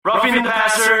Roughing the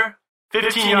passer,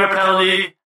 15-yard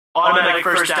penalty, automatic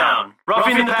first down.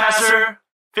 Roughing the passer,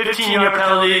 15-yard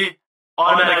penalty,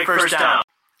 automatic first down.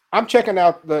 I'm checking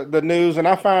out the news, and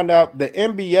I found out the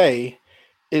NBA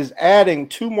is adding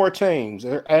two more teams.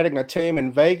 They're adding a team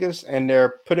in Vegas, and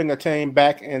they're putting a team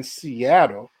back in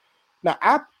Seattle. Now,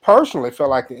 I personally feel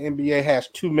like the NBA has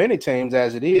too many teams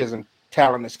as it is, and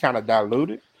talent is kind of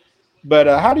diluted. But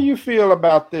how do you feel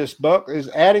about this, Buck? Is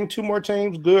adding two more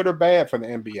teams good or bad for the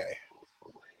NBA?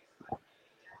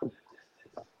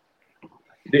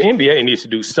 The NBA needs to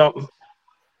do something.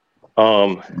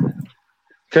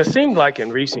 Because it seems like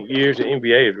in recent years, the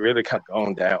NBA has really kind of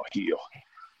gone downhill.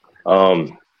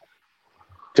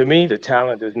 To me, the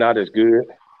talent is not as good.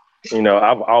 You know,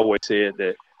 I've always said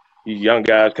that these young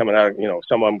guys coming out, you know,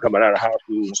 some of them coming out of high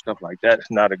school and stuff like that,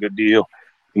 it's not a good deal.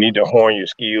 You need to hone your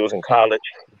skills in college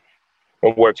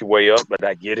and work your way up, but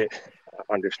I get it.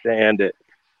 I understand that,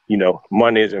 you know,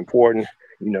 money is important.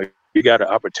 You know, you got an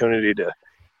opportunity to,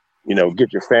 you know,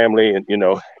 get your family and, you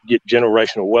know, get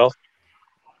generational wealth.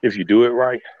 If you do it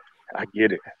right, I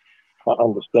get it. I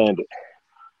understand it.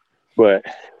 But,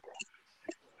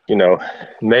 you know,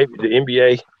 maybe the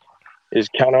NBA is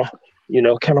kind of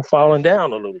falling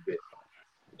down a little bit.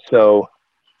 So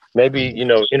maybe, you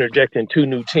know, interjecting two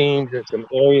new teams in some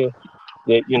areas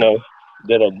that,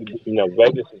 that are,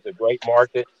 Vegas is a great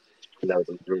market. You know,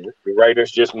 the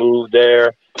Raiders just moved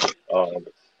there.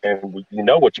 And you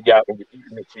know what you got in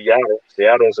Seattle.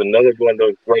 Seattle is another one of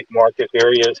those great market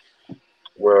areas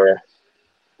where,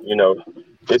 you know,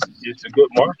 it's a good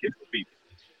market for people.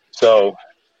 So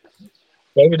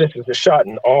maybe this is a shot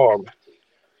in the arm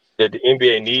that the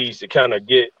NBA needs to kind of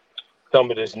get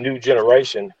some of this new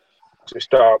generation to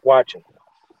start watching,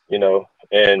 you know,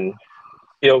 and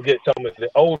it'll get some of the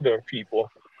older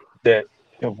people that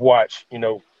have watched, you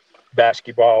know,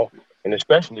 basketball, and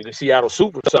especially the Seattle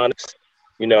Supersonics.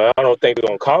 You know, I don't think they're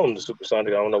going to call them the Supersonics.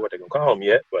 I don't know what they're going to call them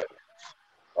yet, but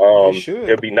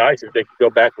it'd be nice if they could go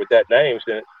back with that name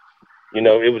since, you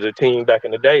know, it was a team back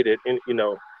in the day that, you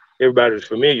know, everybody was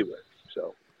familiar with.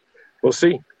 So we'll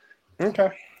see.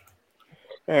 Okay.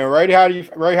 And Ray, how do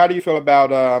you feel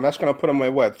about that's going to put them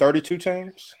at what, 32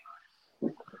 teams?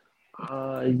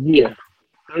 Yeah,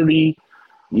 30.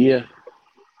 Yeah,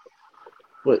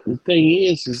 but the thing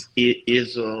is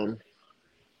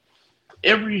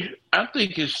I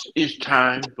think it's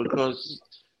time because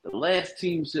the last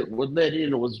teams that were let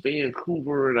in was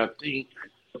Vancouver and I think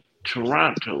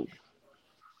Toronto.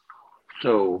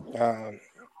 So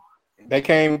they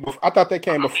came. I thought they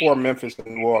came before Memphis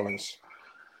and New Orleans.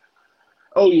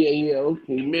 Oh yeah,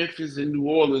 okay. Memphis and New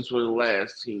Orleans were the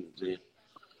last teams in.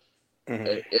 Mm-hmm. And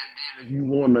then if you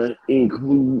want to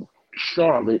include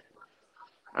Charlotte,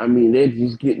 I mean they're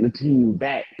just getting the team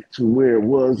back to where it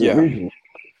was originally.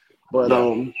 But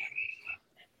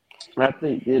I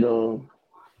think that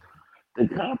the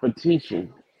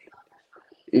competition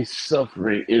is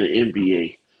suffering in the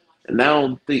NBA. And I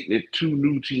don't think that two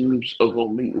new teams are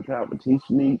going to make the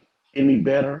competition any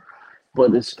better.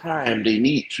 But it's time they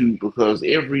need to because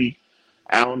every,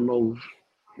 I don't know,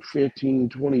 15,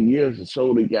 20 years or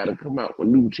so, they got to come out with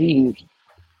new teams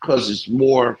because it's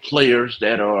more players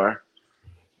that are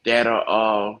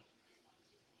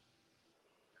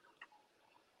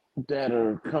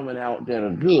coming out that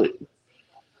are good.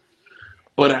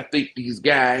 But I think these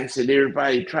guys and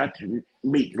everybody try to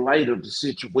make light of the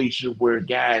situation where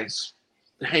guys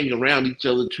hang around each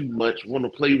other too much, want to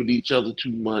play with each other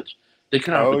too much. The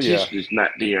competition is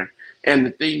not there. And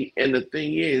the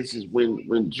thing is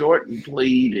when Jordan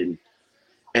played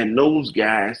and those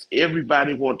guys,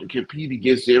 everybody wanted to compete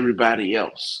against everybody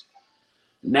else.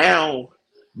 Now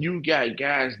you got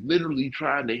guys literally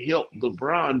trying to help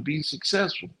LeBron be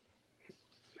successful.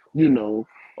 You know,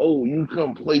 oh, you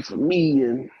come play for me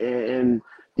and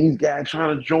these guys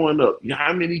trying to join up.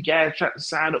 How many guys tried to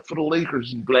sign up for the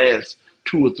Lakers in the last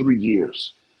 2 or 3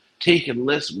 years, taking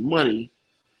less money?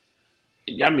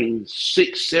 I mean,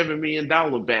 $6-7 million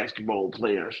basketball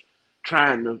players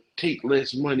trying to take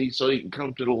less money so they can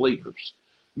come to the Lakers.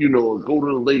 You know, go to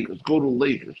the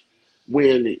Lakers.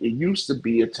 When it used to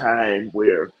be a time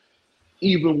where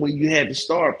even when you had the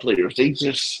star players, they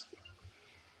just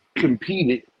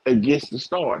competed against the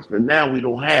stars. But now we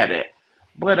don't have that.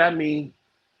 But I mean,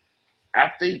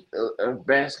 I think a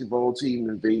basketball team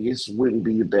in Vegas wouldn't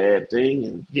be a bad thing,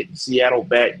 and getting Seattle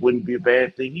back wouldn't be a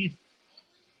bad thing either.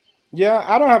 Yeah,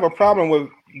 I don't have a problem with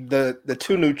the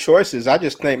two new choices. I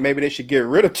just think maybe they should get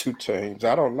rid of two teams.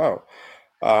 I don't know,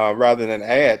 rather than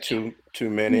add too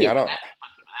many. Yeah,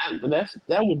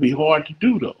 that would be hard to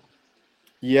do though.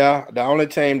 Yeah, the only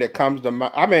team that comes to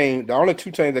mind. I mean, the only two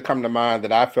teams that come to mind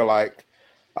that I feel like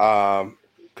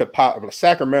Could pop.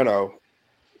 Sacramento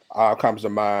comes to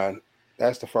mind.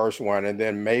 That's the first one, and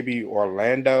then maybe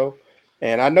Orlando.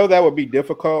 And I know that would be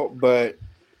difficult, but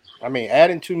I mean,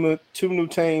 adding two new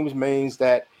teams means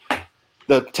that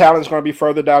the talent's going to be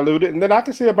further diluted, and then I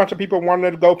can see a bunch of people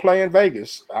wanting to go play in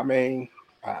Vegas. I mean,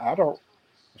 I don't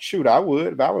shoot. I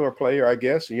would if I were a player, I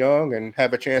guess, young and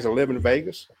have a chance to live in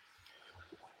Vegas.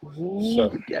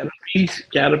 So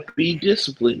gotta be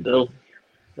disciplined though.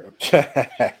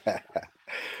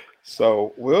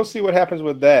 So we'll see what happens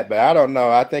with that, but I don't know.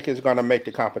 I think it's going to make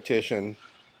the competition.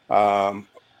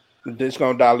 It's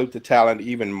going to dilute the talent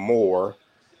even more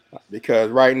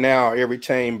because right now every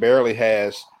team barely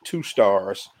has 2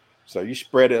 stars. So you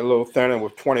spread it a little thinner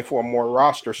with 24 more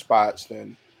roster spots,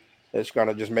 then it's going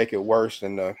to just make it worse,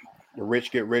 and the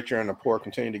rich get richer and the poor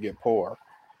continue to get poor.